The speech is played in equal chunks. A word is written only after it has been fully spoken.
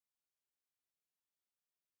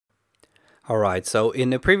Alright, so in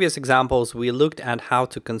the previous examples, we looked at how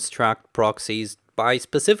to construct proxies by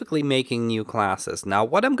specifically making new classes. Now,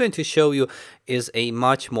 what I'm going to show you is a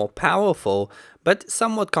much more powerful but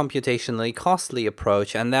somewhat computationally costly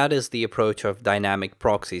approach, and that is the approach of dynamic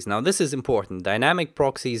proxies. Now, this is important. Dynamic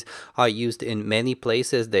proxies are used in many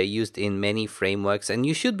places, they're used in many frameworks, and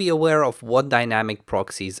you should be aware of what dynamic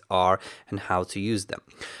proxies are and how to use them.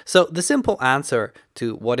 So the simple answer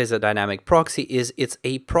to what is a dynamic proxy is it's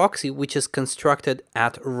a proxy which is constructed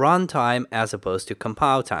at runtime as opposed to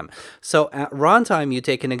compile time. So at runtime, you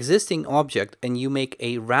take an existing object and you make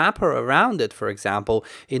a wrapper around it, for example,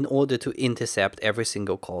 in order to intercept every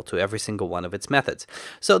single call to every single one of its methods.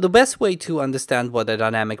 So the best way to understand what a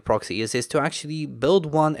dynamic proxy is to actually build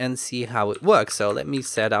one and see how it works. So let me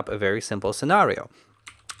set up a very simple scenario.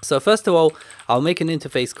 So first of all, I'll make an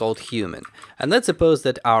interface called human. And let's suppose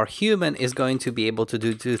that our human is going to be able to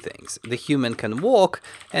do two things. The human can walk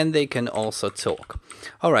and they can also talk.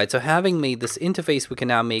 All right, so having made this interface, we can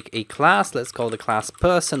now make a class. Let's call the class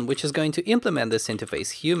person, which is going to implement this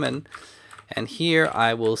interface human. And here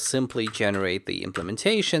I will simply generate the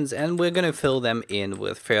implementations and we're going to fill them in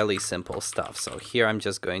with fairly simple stuff. So here I'm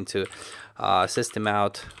just going to system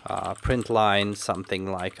out print line,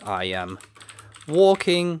 something like I am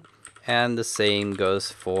walking, and the same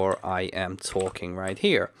goes for I am talking right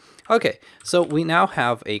here. Okay, so we now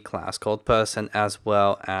have a class called person as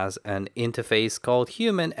well as an interface called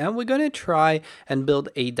human, and we're going to try and build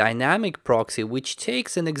a dynamic proxy which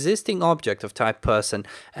takes an existing object of type person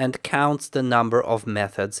and counts the number of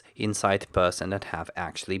methods inside person that have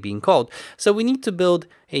actually been called. So we need to build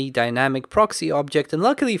a dynamic proxy object, and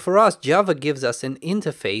luckily for us, Java gives us an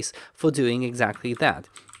interface for doing exactly that.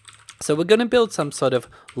 So we're going to build some sort of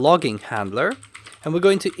logging handler, and we're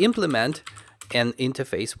going to implement an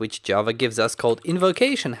interface which Java gives us called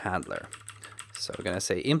invocation handler. So we're going to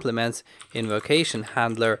say implements invocation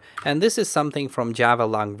handler, and this is something from Java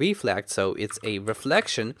Lang Reflect, so it's a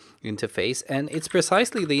reflection interface, and it's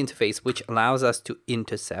precisely the interface which allows us to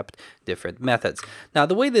intercept different methods. Now,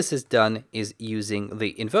 the way this is done is using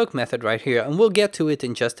the invoke method right here, and we'll get to it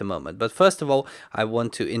in just a moment. But first of all, I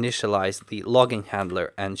want to initialize the logging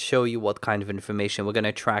handler and show you what kind of information we're going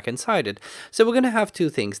to track inside it. So we're going to have two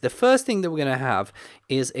things. The first thing that we're going to have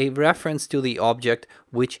is a reference to the object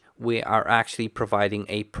which we are actually providing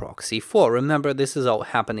a proxy for. Remember, this is all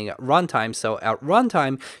happening at runtime. So at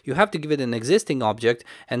runtime, you have to give it an existing object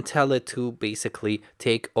and tell it to basically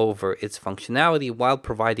take over its functionality while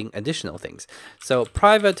providing additional things. So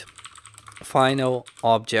private final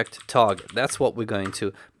object target. That's what we're going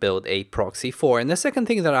to build a proxy for. And the second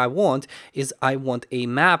thing that I want is I want a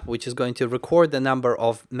map which is going to record the number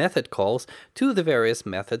of method calls to the various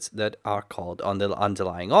methods that are called on the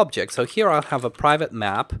underlying object. So here I'll have a private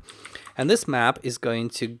map, and this map is going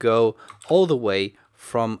to go all the way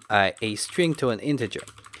from a string to an integer.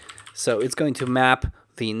 So it's going to map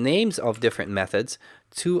the names of different methods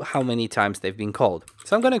to how many times they've been called.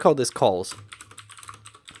 So I'm going to call this calls.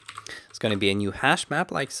 Going to be a new hash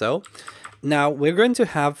map like so. Now we're going to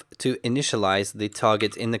have to initialize the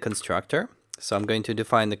target in the constructor. So I'm going to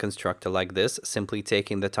define the constructor like this, simply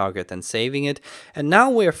taking the target and saving it. And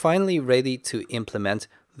now we're finally ready to implement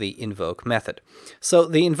the invoke method. So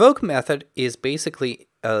the invoke method is basically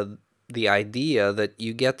the idea that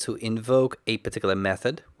you get to invoke a particular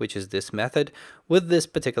method, which is this method, with this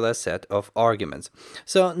particular set of arguments.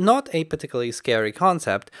 So not a particularly scary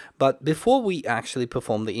concept, but before we actually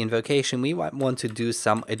perform the invocation, we might want to do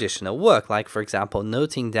some additional work, like for example,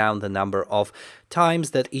 noting down the number of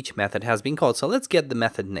times that each method has been called. So let's get the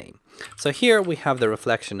method name. So here we have the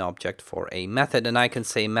reflection object for a method, and I can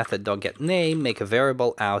say method.getName, make a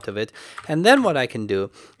variable out of it, and then what I can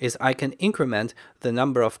do is I can increment the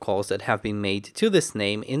number of calls that have been made to this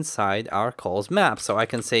name inside our calls map. So I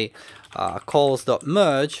can say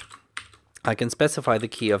calls.merge, I can specify the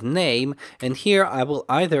key of name, and here I will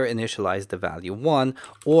either initialize the value 1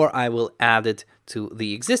 or I will add it to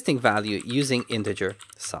the existing value using integer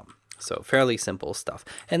sum. So fairly simple stuff.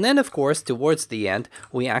 And then, of course, towards the end,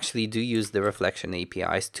 we actually do use the reflection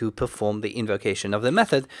APIs to perform the invocation of the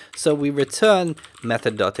method. So we return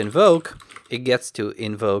method.invoke. It gets to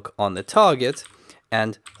invoke on the target,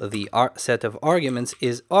 and the set of arguments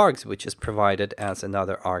is args, which is provided as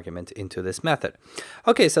another argument into this method.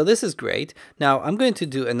 Okay, so this is great. Now I'm going to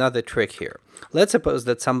do another trick here. Let's suppose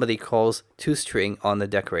that somebody calls toString on the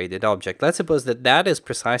decorated object. Let's suppose that that is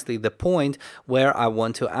precisely the point where I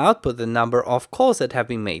want to output the number of calls that have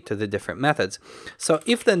been made to the different methods. So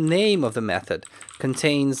if the name of the method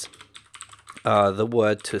contains the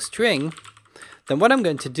word toString, then what I'm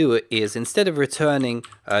going to do is, instead of returning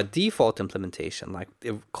a default implementation, like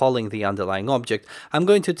calling the underlying object, I'm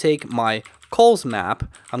going to take my calls map,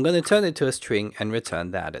 I'm going to turn it to a string and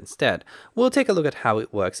return that instead. We'll take a look at how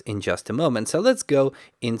it works in just a moment. So let's go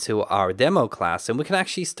into our demo class, and we can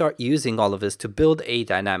actually start using all of this to build a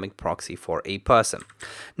dynamic proxy for a person.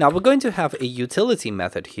 Now we're going to have a utility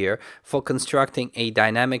method here for constructing a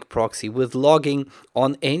dynamic proxy with logging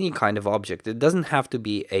on any kind of object. It doesn't have to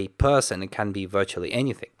be a person, it can be virtually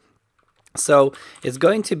anything. So it's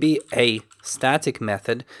going to be a static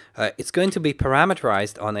method. It's going to be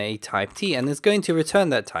parameterized on a type t, and it's going to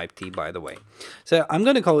return that type t, by the way. So I'm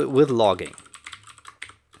going to call it with logging.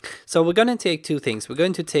 So we're going to take two things. We're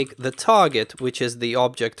going to take the target, which is the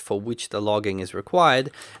object for which the logging is required,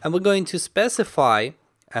 and we're going to specify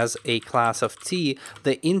as a class of t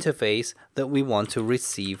the interface that we want to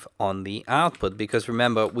receive on the output, because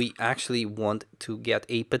remember, we actually want to get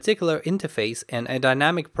a particular interface and a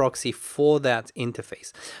dynamic proxy for that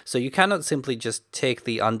interface. So you cannot simply just take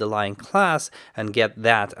the underlying class and get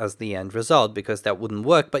that as the end result, because that wouldn't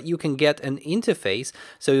work, but you can get an interface,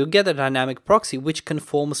 so you get a dynamic proxy which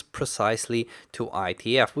conforms precisely to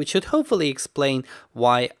ITF, which should hopefully explain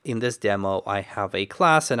why in this demo I have a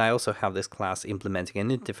class and I also have this class implementing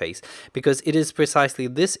an interface, because it is precisely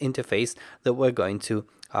this interface that we're going to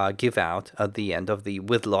give out at the end of the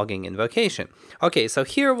with logging invocation. Okay, so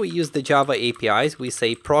here we use the Java APIs. We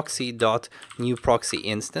say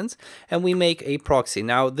proxy.newProxyInstance, and we make a proxy.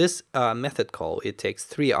 Now this method call, it takes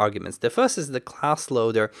 3 arguments. The first is the class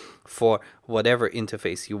loader for whatever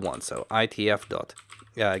interface you want. So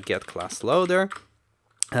itf.getClassLoader.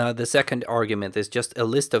 The second argument is just a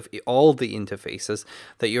list of all the interfaces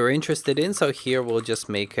that you're interested in. So here we'll just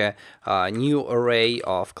make a new array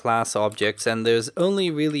of class objects, and there's only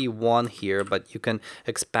really one here, but you can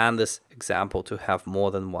expand this example to have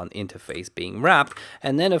more than one interface being wrapped.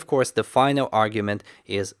 And then of course the final argument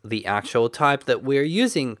is the actual type that we're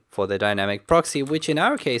using for the dynamic proxy, which in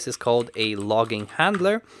our case is called a logging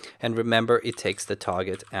handler. And remember, it takes the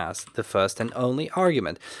target as the first and only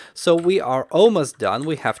argument. So we are almost done.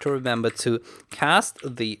 We have to remember to cast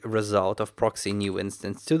the result of proxy new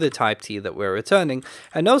instance to the type t that we're returning,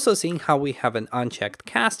 and also seeing how we have an unchecked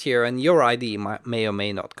cast here, and your ID may or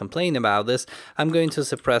may not complain about this. I'm going to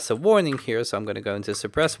suppress a warning here, so I'm going to go into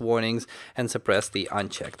suppress warnings and suppress the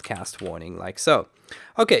unchecked cast warning like so.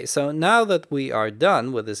 Okay, so now that we are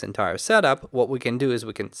done with this entire setup, what we can do is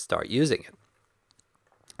we can start using it.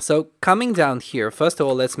 So coming down here, first of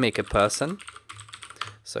all, let's make a person.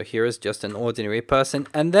 So here is just an ordinary person,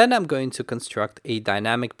 and then I'm going to construct a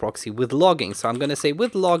dynamic proxy with logging. So I'm going to say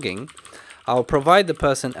with logging, I'll provide the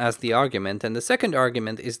person as the argument, and the second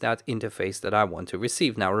argument is that interface that I want to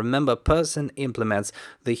receive. Now remember, person implements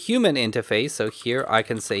the human interface, so here I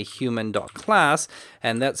can say human.class,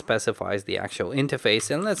 and that specifies the actual interface,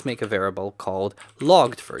 and let's make a variable called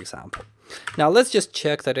logged, for example. Now let's just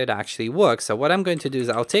check that it actually works. So what I'm going to do is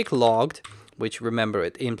I'll take logged, which remember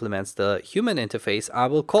it implements the human interface. I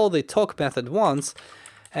will call the talk method once,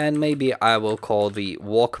 and maybe I will call the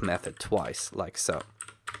walk method twice, like so.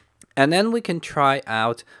 And then we can try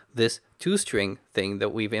out this toString thing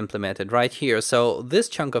that we've implemented right here. So this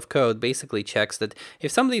chunk of code basically checks that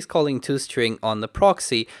if somebody's calling toString on the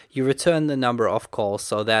proxy, you return the number of calls.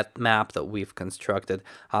 So that map that we've constructed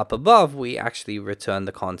up above, we actually return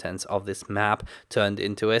the contents of this map turned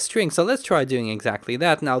into a string. So let's try doing exactly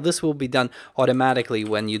that. Now this will be done automatically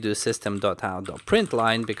when you do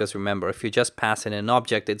system.out.println, because remember, if you just pass in an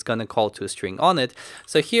object, it's going to call toString on it.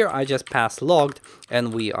 So here I just pass logged,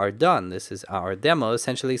 and we are done. This is our demo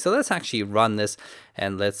essentially. So let's actually run this,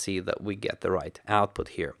 and let's see that we get the right output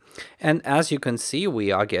here. And as you can see,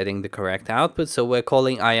 we are getting the correct output. So we're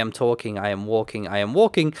calling I am talking, I am walking, I am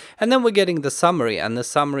walking, and then we're getting the summary, and the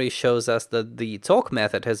summary shows us that the talk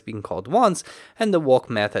method has been called once and the walk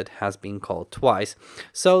method has been called twice.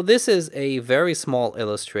 So this is a very small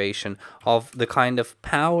illustration of the kind of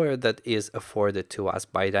power that is afforded to us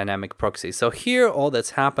by dynamic proxies. So here all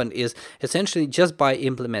that's happened is essentially just by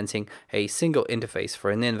implementing a single interface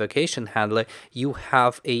for an invocation handler, you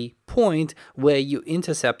have a point where you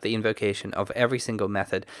intercept the invocation of every single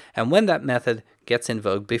method, and when that method gets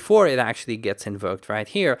invoked, before it actually gets invoked right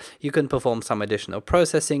here, you can perform some additional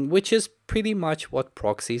processing, which is pretty much what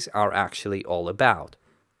proxies are actually all about.